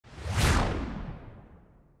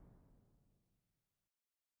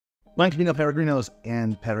Camino peregrinos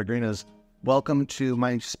and peregrinas, welcome to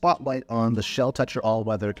my spotlight on the Shell Toucher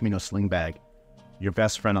all-weather Camino Sling bag, your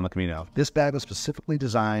best friend on the Camino. This bag was specifically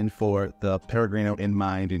designed for the peregrino in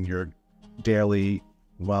mind in your daily,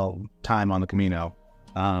 time on the Camino.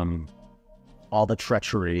 All the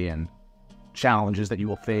treachery and challenges that you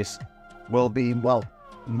will face will be,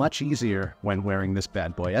 much easier when wearing this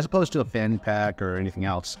bad boy, as opposed to a fanny pack or anything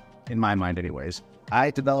else, in my mind anyways. I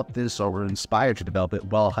developed this, or were inspired to develop it,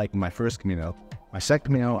 while hiking my first Camino. My second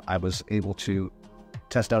Camino, I was able to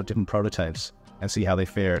test out different prototypes and see how they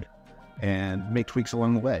fared, and make tweaks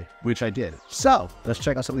along the way, which I did. So, let's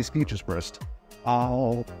check out some of these features first.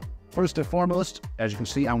 First and foremost, as you can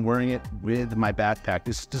see, I'm wearing it with my backpack.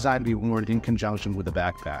 This is designed to be worn in conjunction with the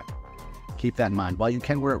backpack. Keep that in mind. While you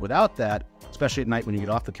can wear it without that, especially at night when you get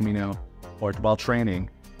off the Camino, or while training,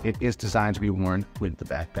 it is designed to be worn with the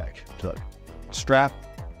backpack. So, strap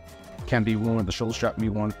can be worn, the shoulder strap can be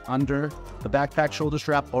worn under the backpack shoulder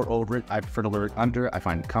strap or over it. I prefer to wear it under. I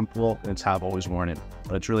find it comfortable, and it's how I've always worn it.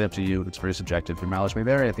 But it's really up to you. It's very subjective. Your mileage may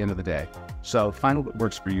vary at the end of the day. So find what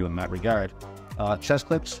works for you in that regard. Chest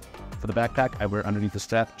clips for the backpack, I wear underneath the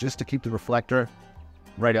strap just to keep the reflector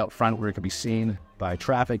right out front where it can be seen by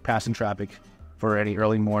traffic, passing traffic, for any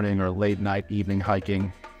early morning or late night, evening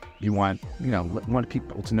hiking. You want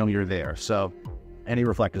people to know you're there. So any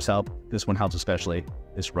reflectors help. This one helps especially.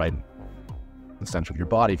 It's right in the center of your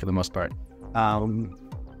body for the most part.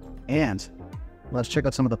 And let's check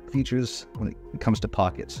out some of the features when it comes to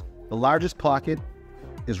pockets. The largest pocket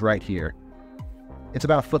is right here. It's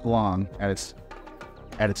about a foot long at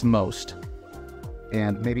its most,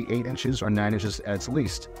 and maybe 8 inches or 9 inches at its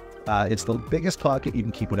least. It's the biggest pocket. You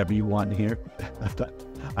can keep whatever you want in here.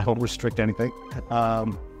 I won't restrict anything.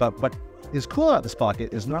 But what is cool about this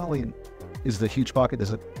pocket is not only is the huge pocket, there's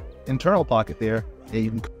an internal pocket there that you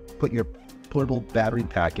can put your portable battery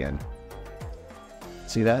pack in.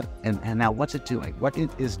 See that? And now what's it doing? What it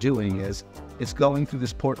is doing is it's going through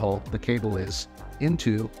this porthole, the cable is,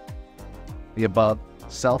 into the above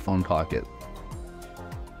cell phone pocket.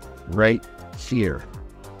 Right here.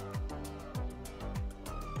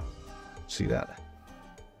 See that?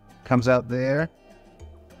 Comes out there.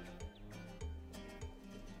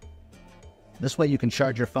 This way you can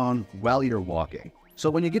charge your phone while you're walking.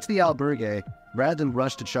 So when you get to the albergue, rather than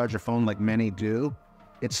rush to charge your phone like many do,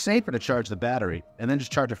 it's safer to charge the battery and then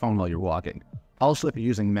just charge your phone while you're walking. Also, if you're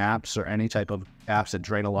using maps or any type of apps that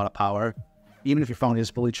drain a lot of power, even if your phone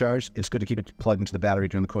is fully charged, it's good to keep it plugged into the battery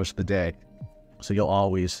during the course of the day. So you'll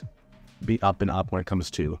always be up and up when it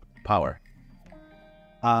comes to power.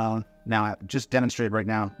 Now, I just demonstrated right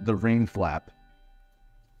now the ring flap.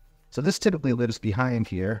 So this typically lives behind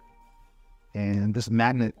here, and this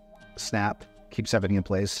magnet snap keeps everything in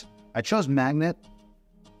place. I chose magnet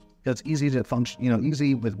because it's easy to function,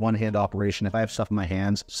 easy with one-hand operation. If I have stuff in my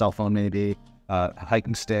hands, cell phone maybe,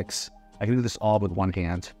 hiking sticks, I can do this all with one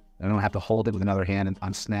hand. I don't have to hold it with another hand and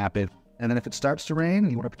unsnap it. And then if it starts to rain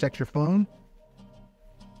and you want to protect your phone,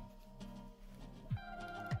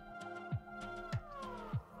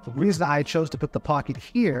 the reason I chose to put the pocket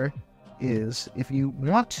here is if you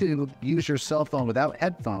want to use your cell phone without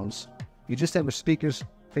headphones, you just have your speakers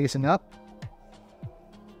facing up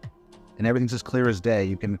and everything's as clear as day.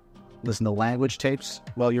 You can listen to language tapes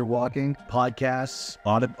while you're walking, podcasts,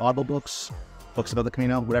 audible books about the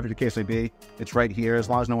Camino, whatever the case may be. It's right here as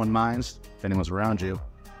long as no one minds, if anyone's around you.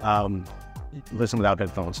 Listen without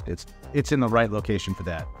headphones. It's in the right location for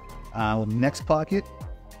that. Next pocket.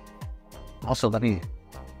 Also, let me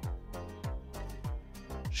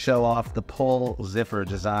show off the pull zipper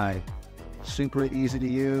design. Super easy to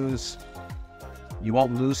use. You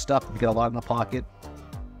won't lose stuff if you get a lot in the pocket.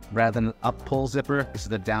 Rather than an up pull zipper, this is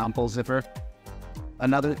the down pull zipper.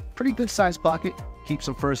 Another pretty good sized pocket. Keep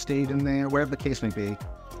some first aid in there, wherever the case may be.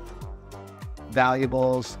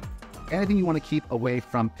 Valuables, anything you want to keep away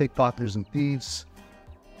from pickpocketers and thieves,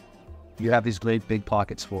 you have these great big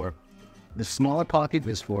pockets for. The smaller pocket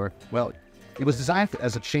is for, it was designed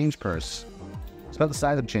as a change purse. It's about the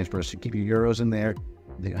size of a change purse. You keep your euros in there,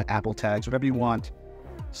 the Apple tags, whatever you want.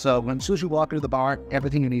 So as soon as you walk into the bar,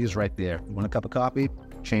 everything you need is right there. You want a cup of coffee?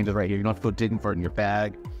 Change it right here. You don't have to go digging for it in your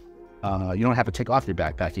bag. You don't have to take off your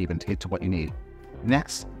backpack even to get to what you need.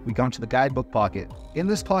 Next, we go into the guidebook pocket. In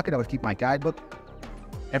this pocket, I would keep my guidebook.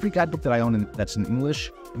 Every guidebook that I own that's in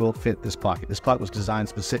English will fit this pocket. This pocket was designed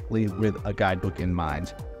specifically with a guidebook in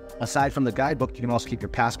mind. Aside from the guidebook, you can also keep your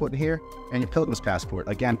passport in here and your Pilgrim's passport.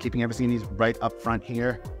 Again, keeping everything you need right up front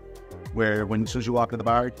here, where as soon as you walk to the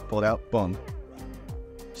bar, pull it out, boom.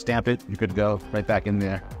 Stamp it, you're good to go, right back in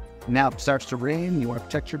there. Now, if it starts to rain, you want to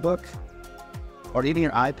protect your book, or even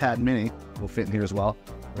your iPad mini will fit in here as well.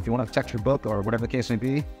 or if you want to protect your book or whatever the case may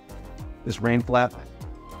be, this rain flap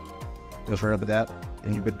goes right over that,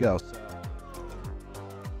 and you're good to go.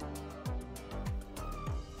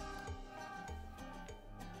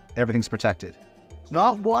 Everything's protected. It's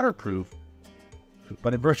not waterproof,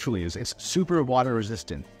 but it virtually is. It's super water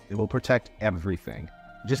resistant. It will protect everything.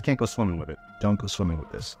 You just can't go swimming with it. Don't go swimming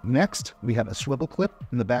with this. Next, we have a swivel clip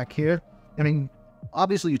in the back here. I mean,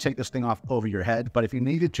 obviously you take this thing off over your head, but if you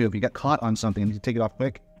needed to, if you got caught on something and you take it off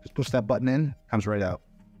quick, just push that button in, comes right out.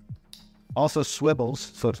 Also swivels,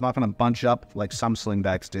 so it's not going to bunch up like some sling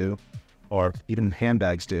bags do, or even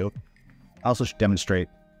handbags do. I also should demonstrate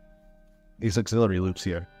these auxiliary loops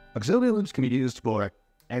here. Auxiliary loops can be used for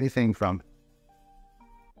anything from,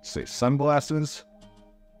 say, sunglasses.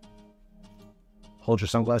 Hold your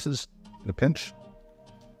sunglasses in a pinch.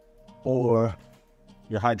 Or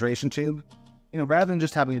your hydration tube. You know, rather than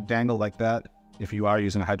just having it dangle like that, if you are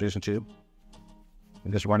using a hydration tube,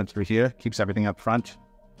 and just run it through here, keeps everything up front,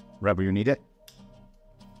 wherever you need it.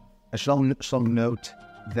 I should also note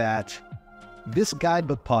that this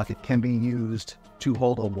guidebook pocket can be used to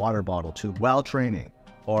hold a water bottle too while training,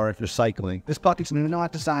 or if you're cycling. This pocket's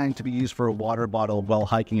not designed to be used for a water bottle while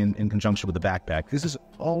hiking in conjunction with a backpack. This is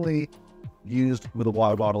only used with a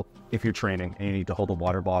water bottle if you're training and you need to hold a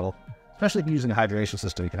water bottle. Especially if you're using a hydration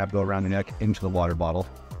system, you can have it go around your neck into the water bottle.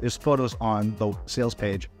 There's photos on the sales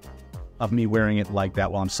page of me wearing it like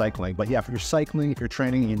that while I'm cycling. But yeah, if you're cycling, if you're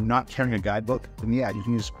training and you're not carrying a guidebook, then yeah, you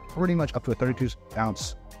can use pretty much up to a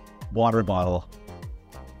 32-ounce water bottle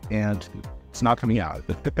and it's not coming out.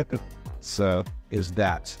 So is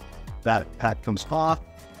that pack comes off.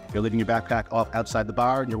 You're leaving your backpack off outside the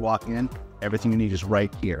bar and you're walking in. Everything you need is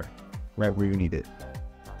right here, right where you need it.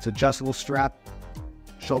 It's adjustable strap,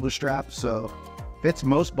 shoulder strap, so fits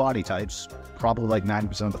most body types, probably like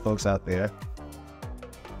 90% of the folks out there.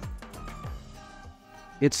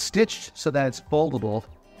 It's stitched so that it's foldable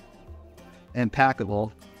and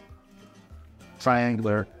packable.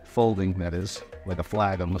 Triangular folding, that is, like a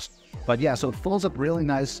flag almost. But yeah, so it folds up really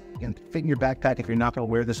nice and fit in your backpack if you're not going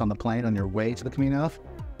to wear this on the plane on your way to the Camino.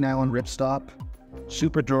 Nylon Ripstop,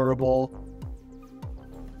 super durable.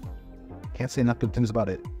 Can't say enough good things about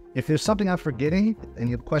it. If there's something I'm forgetting and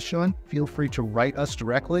you have a question, feel free to write us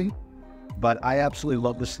directly. But I absolutely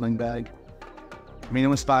love this sling bag.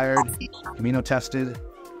 Camino inspired, Camino tested.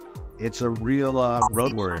 It's a real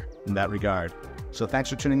road warrior in that regard. So thanks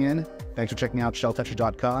for tuning in. Thanks for checking out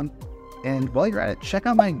shelltoucher.com. And while you're at it, check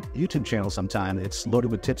out my YouTube channel sometime. It's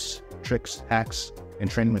loaded with tips, tricks, hacks, and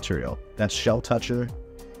training material. That's shelltoucher,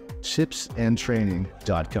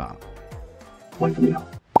 tipsandtraining.com.